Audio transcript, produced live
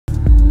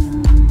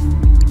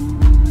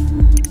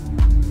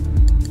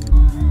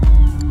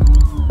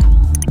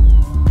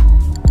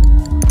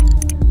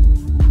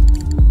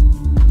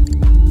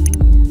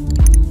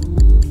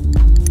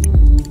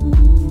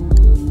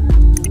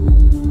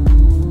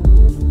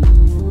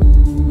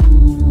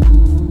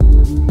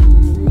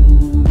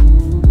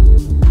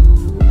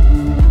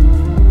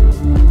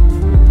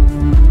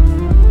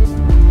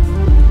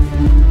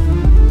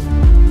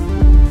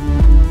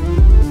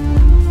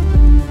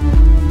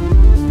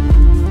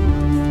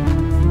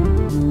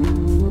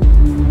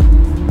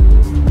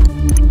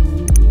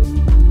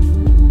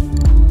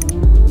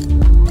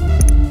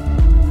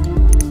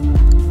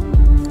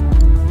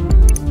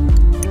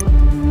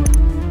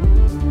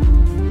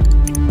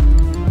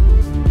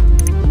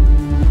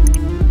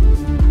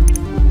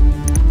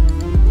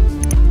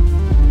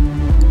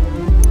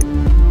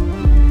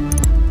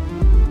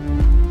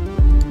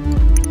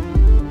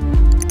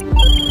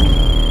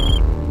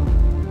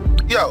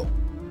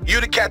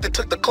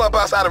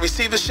outside of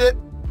receivership?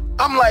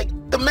 I'm like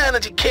the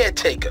manager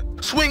caretaker.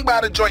 Swing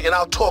by the joint and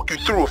I'll talk you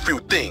through a few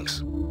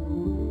things.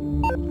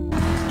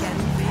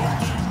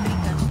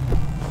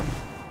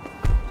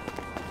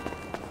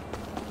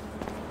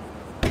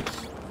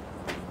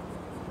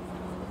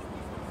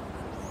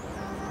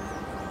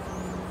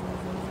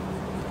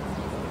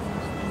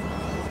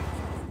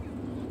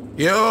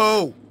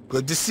 Yo,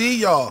 good to see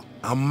y'all.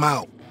 I'm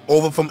out.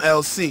 Over from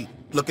LC,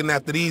 looking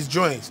after these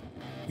joints.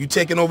 You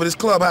taking over this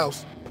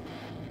clubhouse?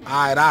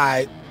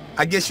 Alright.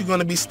 I guess you're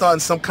gonna be starting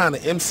some kind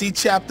of MC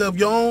chapter of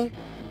your own?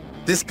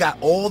 This got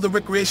all the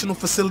recreational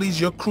facilities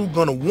your crew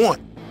gonna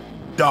want.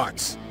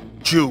 Darts,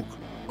 juke,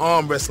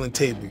 arm wrestling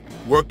table,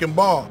 working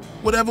bar,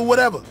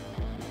 whatever.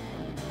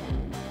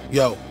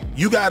 Yo,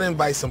 you gotta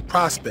invite some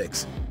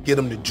prospects, get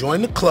them to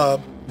join the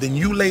club, then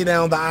you lay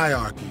down the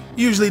hierarchy.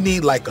 You usually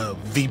need like a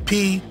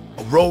VP,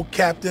 a road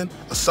captain,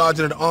 a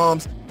sergeant at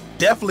arms,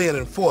 definitely an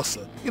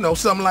enforcer, you know,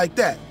 something like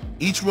that.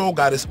 Each role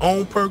got its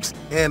own perks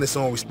and its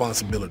own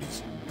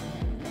responsibilities.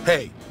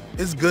 Hey,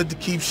 it's good to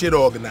keep shit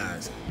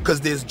organized, because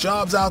there's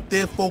jobs out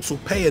there folks will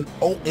pay an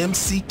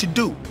OMC to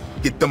do.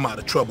 Get them out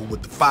of trouble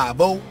with the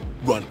 5-0,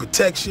 run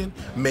protection,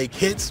 make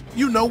hits,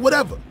 you know,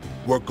 whatever.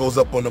 Work goes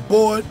up on the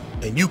board,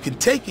 and you can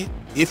take it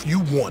if you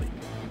want it.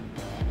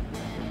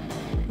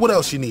 What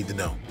else you need to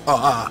know?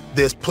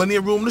 There's plenty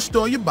of room to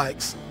store your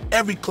bikes.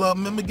 Every club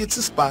member gets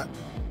a spot.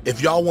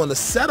 If y'all want to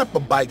set up a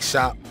bike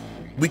shop,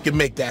 we can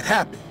make that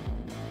happen.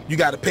 You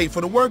got to pay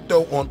for the work,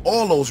 though, on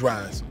all those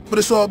rides. But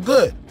it's all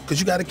good, because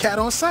you got a cat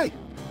on site.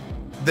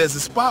 There's a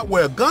spot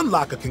where a gun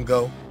locker can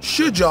go,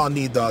 should y'all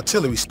need the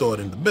artillery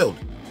stored in the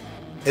building.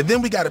 And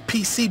then we got a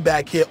PC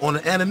back here on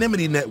an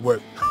anonymity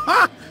network.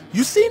 Ha!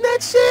 You seen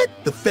that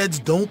shit? The feds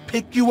don't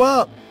pick you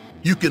up.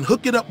 You can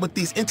hook it up with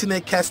these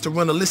internet cats to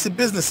run illicit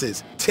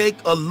businesses. Take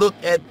a look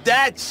at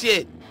that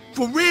shit.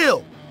 For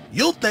real.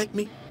 You'll thank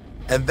me.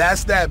 And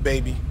that's that,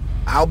 baby.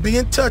 I'll be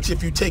in touch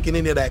if you're taking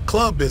any of that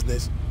club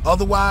business.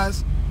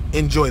 Otherwise,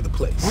 enjoy the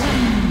place.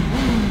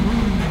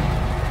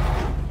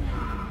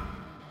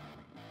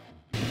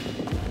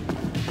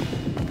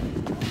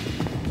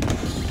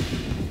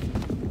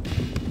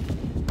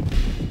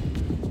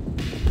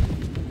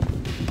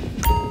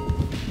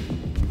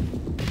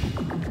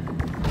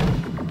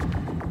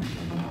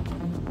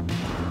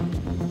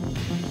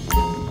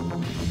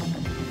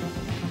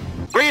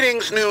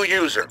 Greetings, new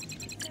user.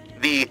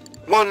 The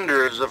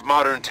wonders of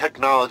modern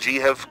technology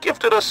have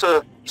gifted us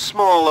a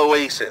small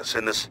oasis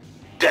in this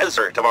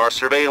desert of our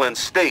surveillance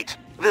state.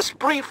 This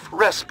brief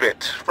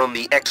respite from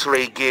the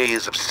X-ray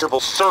gaze of civil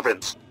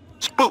servants,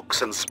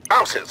 spooks, and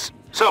spouses.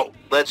 So,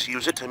 let's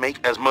use it to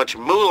make as much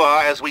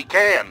moolah as we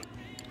can.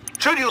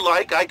 Should you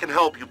like, I can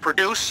help you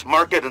produce,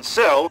 market, and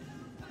sell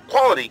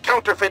quality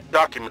counterfeit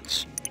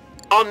documents,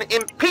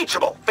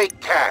 unimpeachable fake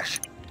cash,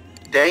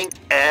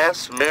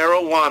 dank-ass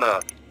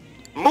marijuana,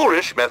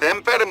 Moorish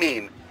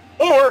methamphetamine,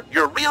 or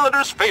your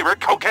realtor's favorite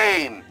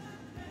cocaine.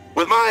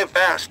 With my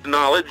vast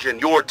knowledge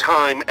and your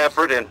time,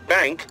 effort, and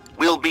bank,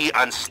 we'll be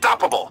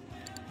unstoppable.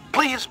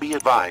 Please be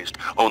advised,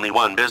 only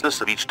one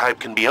business of each type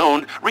can be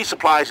owned.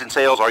 Resupplies and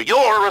sales are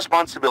your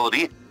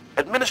responsibility.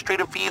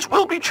 Administrative fees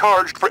will be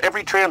charged for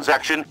every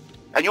transaction,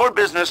 and your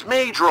business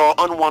may draw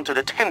unwanted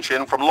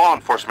attention from law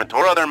enforcement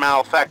or other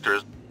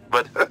malefactors,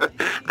 but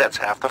that's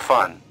half the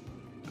fun.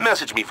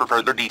 Message me for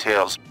further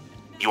details.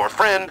 Your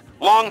friend,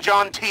 Long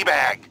John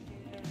Teabag.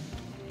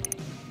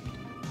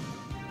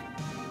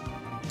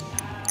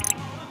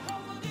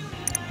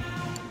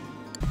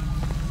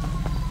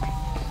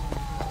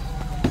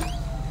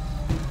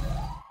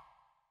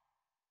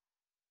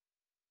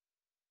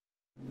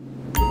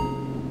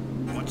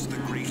 What's the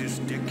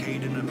greatest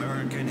decade in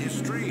American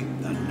history?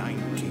 The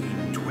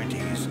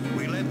 1920s.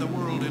 We led the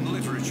world in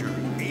literature,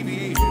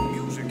 aviation,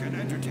 music, and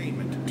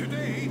entertainment.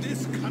 Today,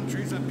 this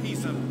country's a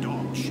piece of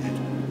dog shit.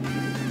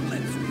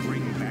 Let's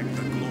bring back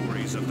the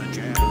glories of the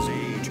Jazz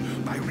Age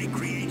by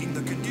recreating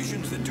the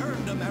conditions that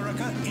turned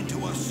America into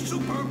a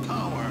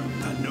superpower.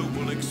 The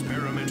noble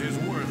experiment is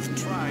worth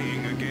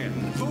trying again.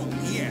 Vote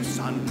yes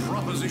on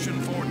Proposition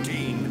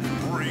 14.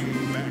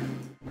 Bring back...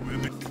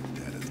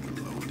 That is the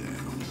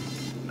lowdown.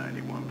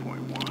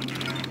 91.1.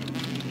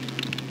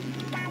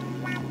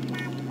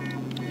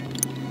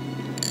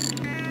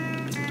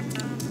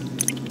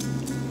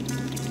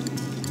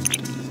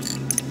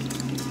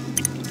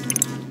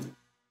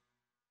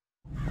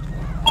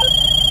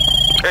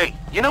 Hey,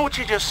 you know what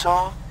you just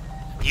saw?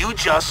 You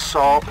just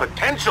saw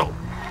potential.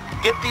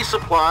 Get these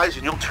supplies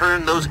and you'll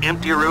turn those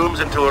empty rooms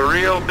into a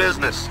real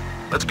business.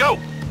 Let's go.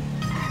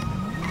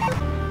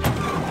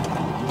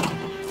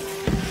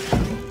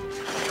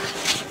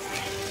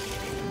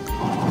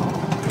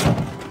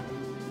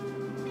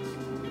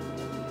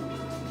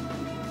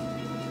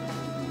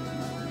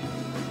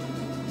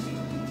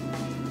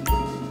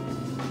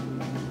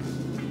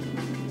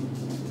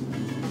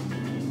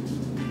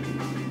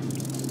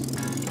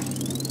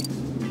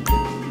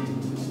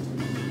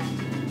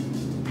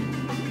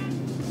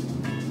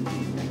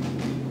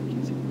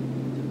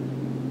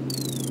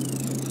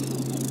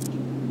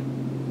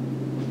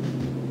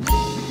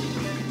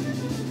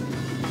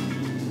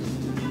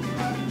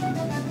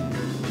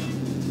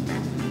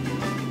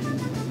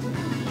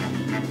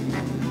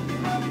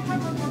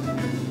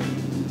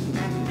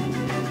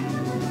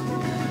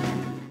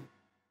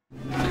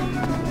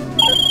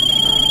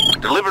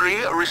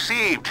 delivery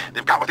received.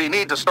 They've got what they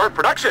need to start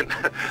production.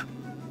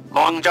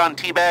 Long John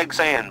Teabag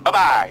saying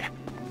bye-bye.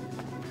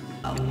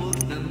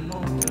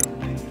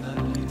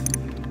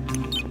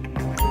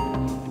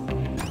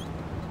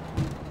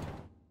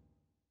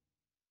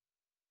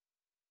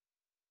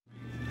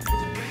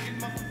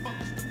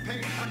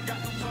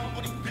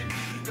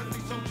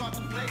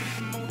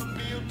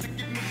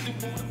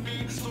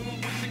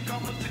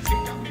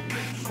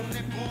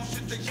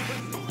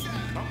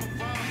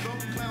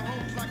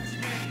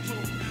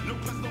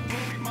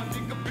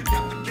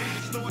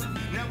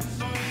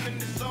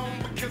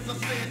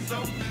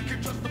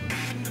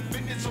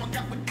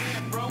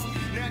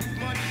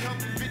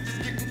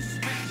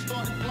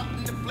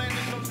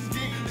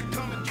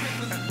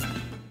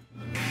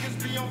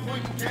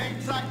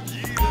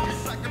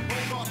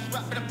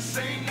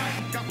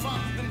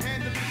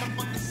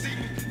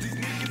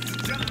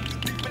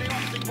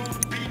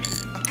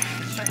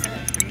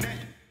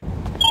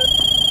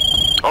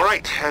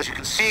 Alright, as you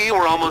can see,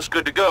 we're almost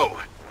good to go.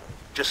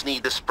 Just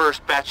need this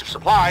first batch of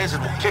supplies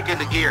and we'll kick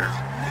into gear.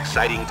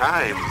 Exciting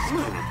times.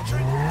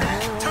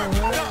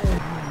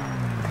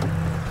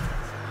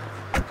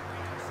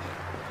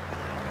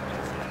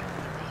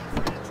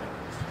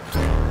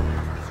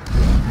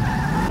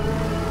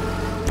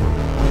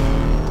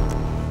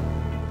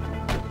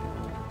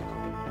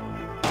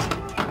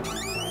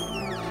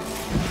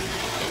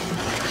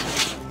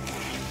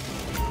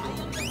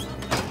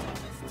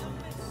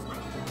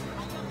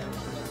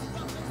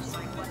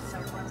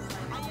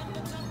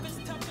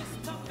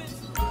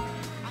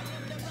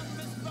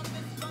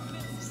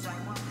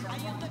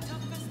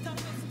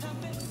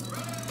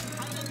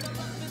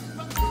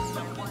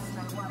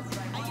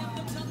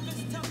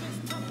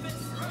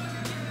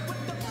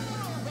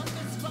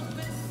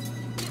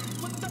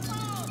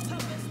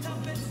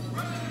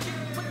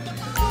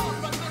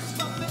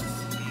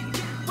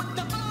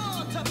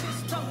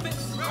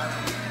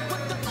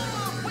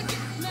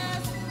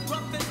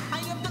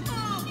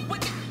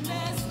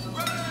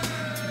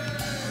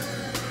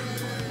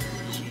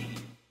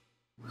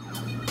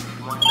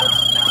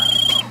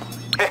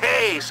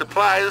 Hey,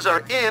 supplies are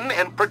in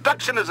and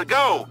production is a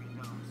go.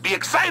 Be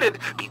excited,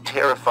 be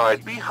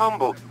terrified, be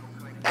humble,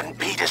 and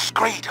be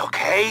discreet,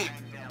 okay?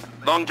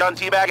 Long John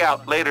Teabag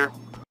out. Later.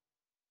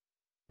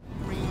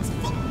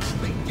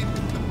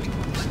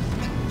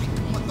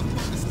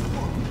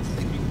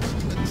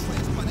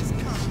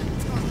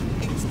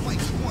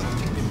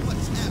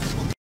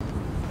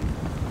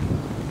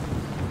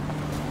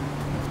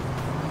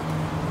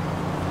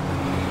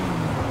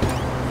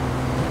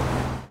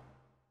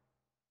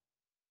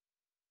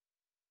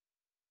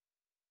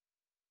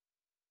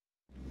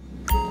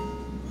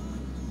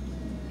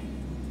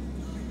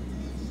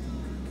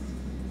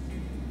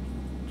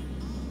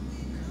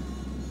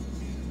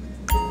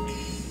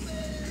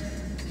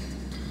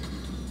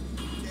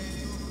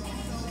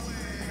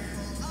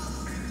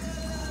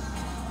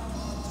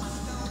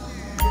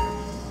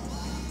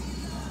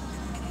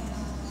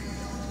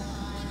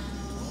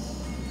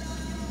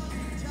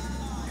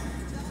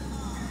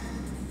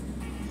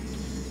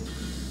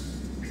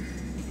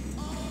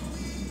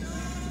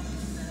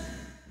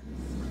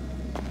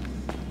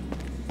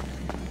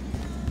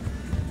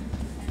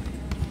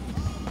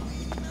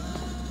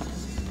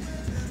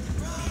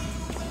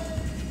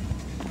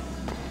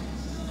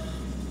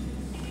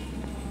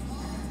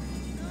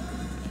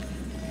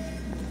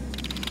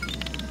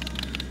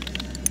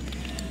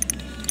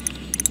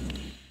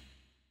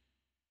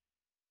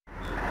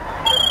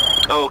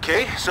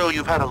 Okay, so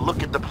you've had a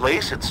look at the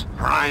place. It's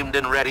primed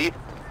and ready.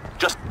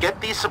 Just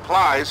get these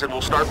supplies and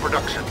we'll start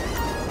production.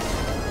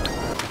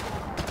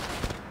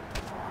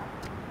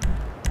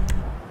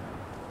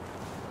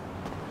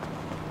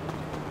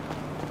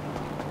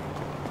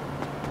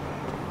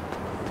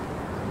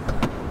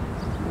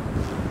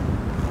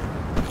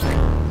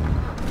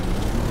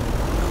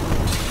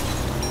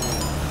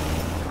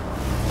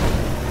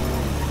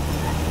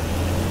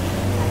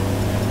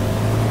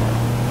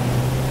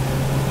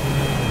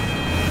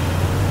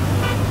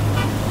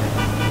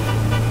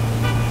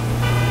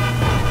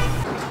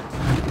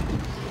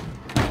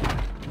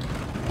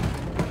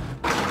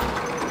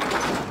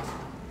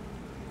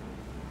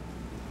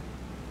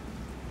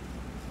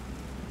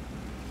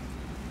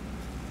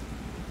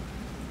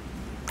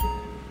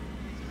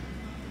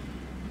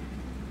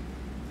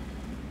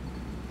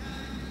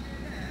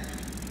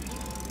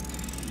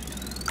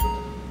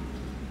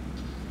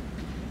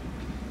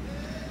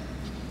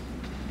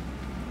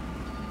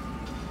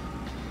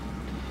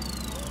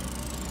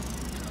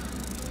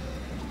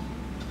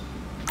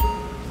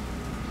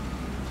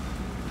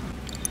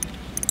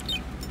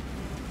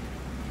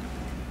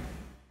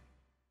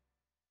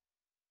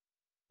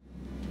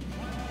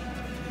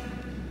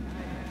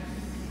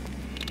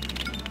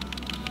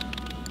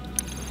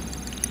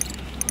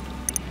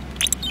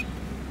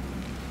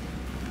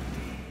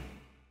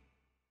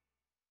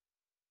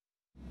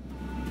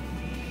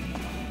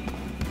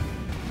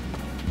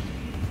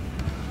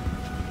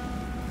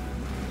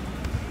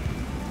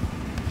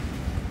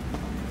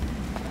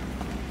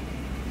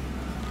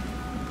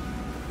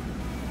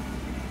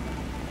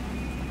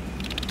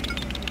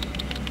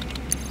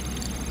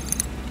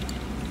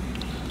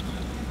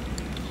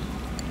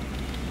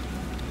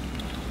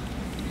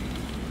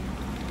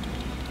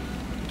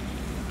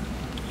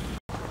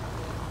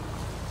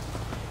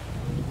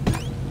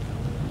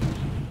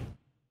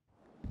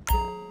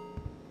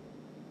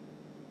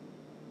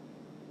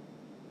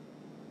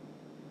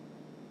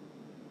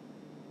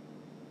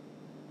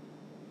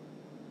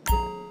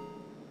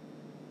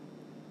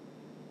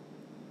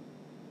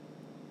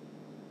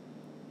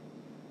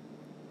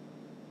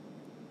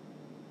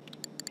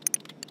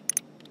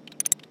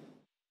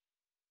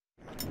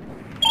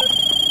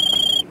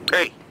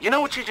 Hey, you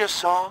know what you just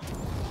saw?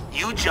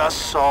 You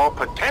just saw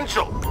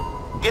potential.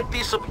 Get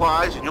these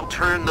supplies and you'll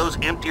turn those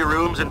empty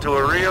rooms into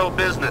a real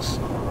business.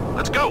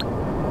 Let's go.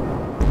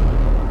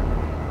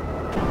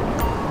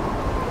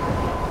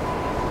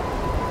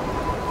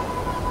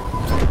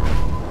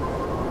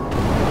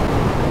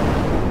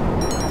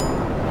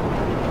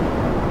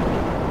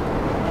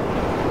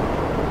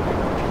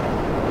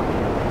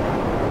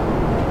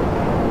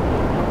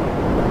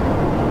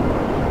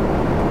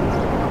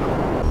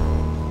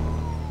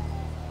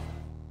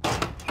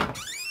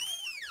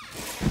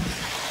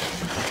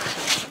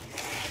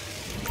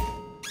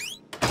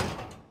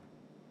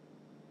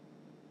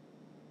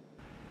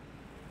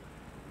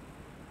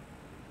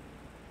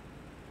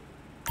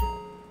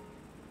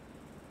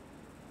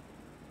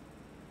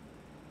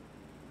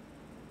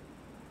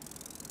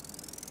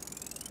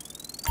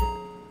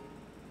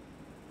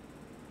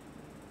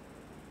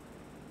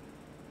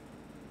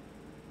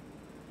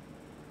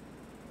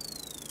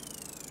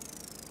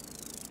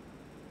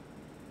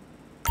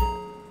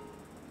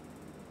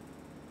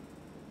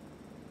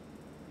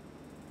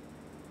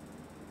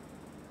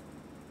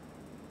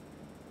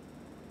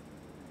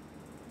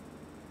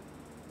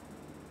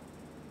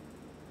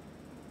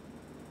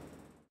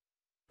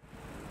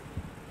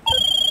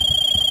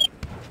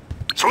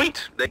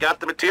 Sweet, they got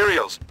the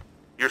materials.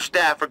 Your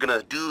staff are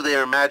gonna do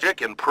their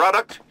magic, and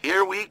product,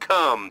 here we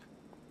come.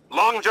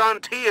 Long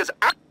John T is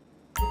out.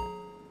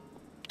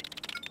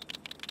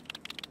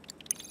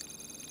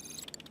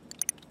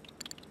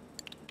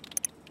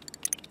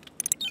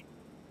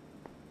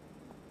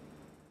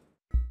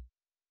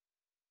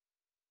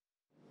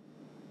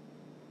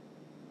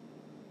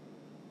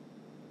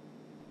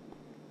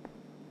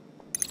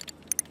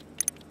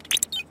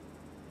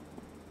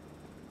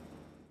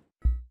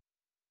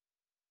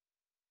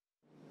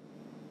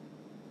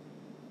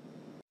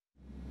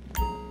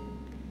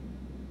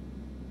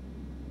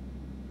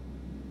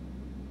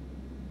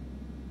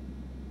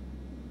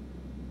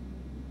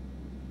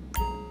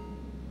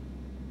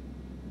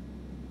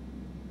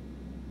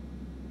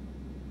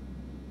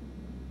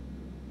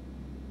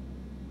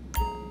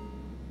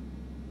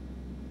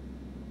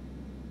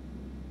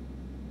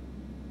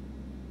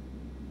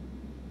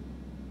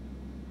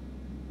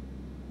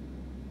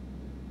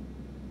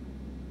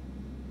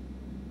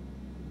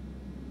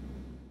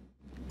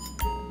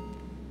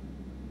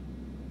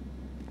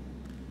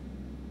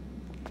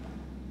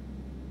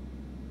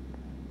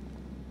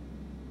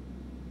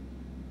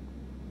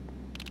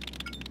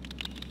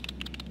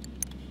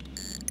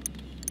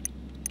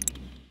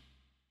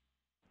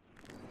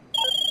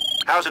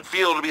 How's it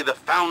feel to be the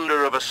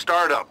founder of a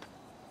startup?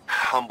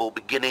 Humble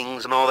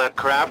beginnings and all that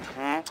crap,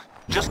 hmm?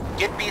 Just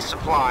get these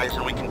supplies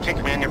and we can kick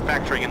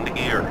manufacturing into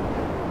gear.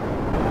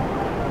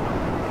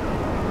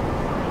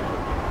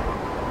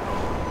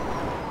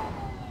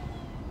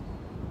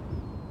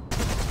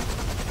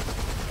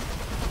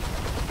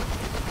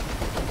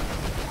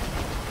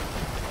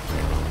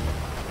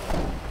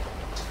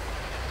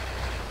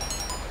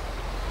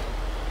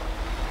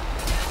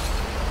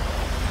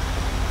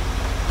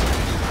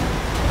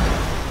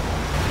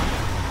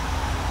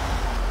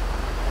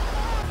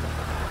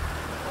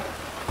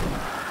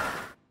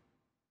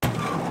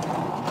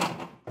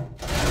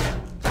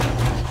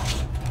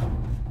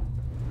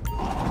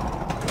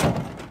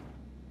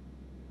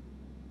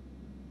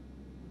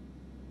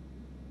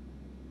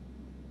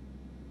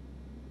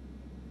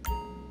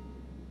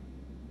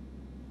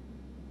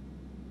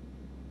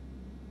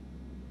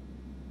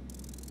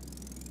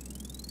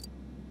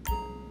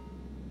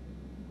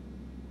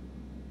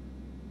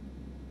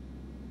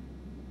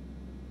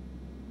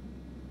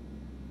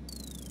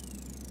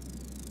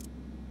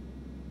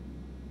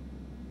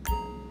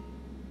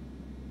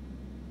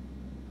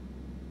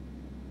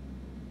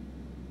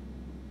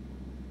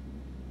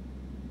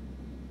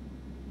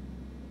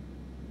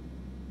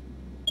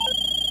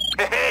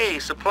 Hey,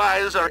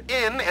 supplies are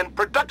in and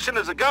production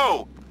is a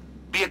go.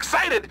 Be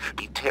excited,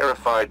 be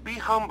terrified, be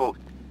humble,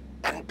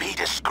 and be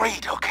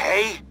discreet,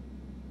 okay?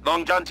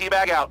 Long John T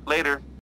bag out. Later.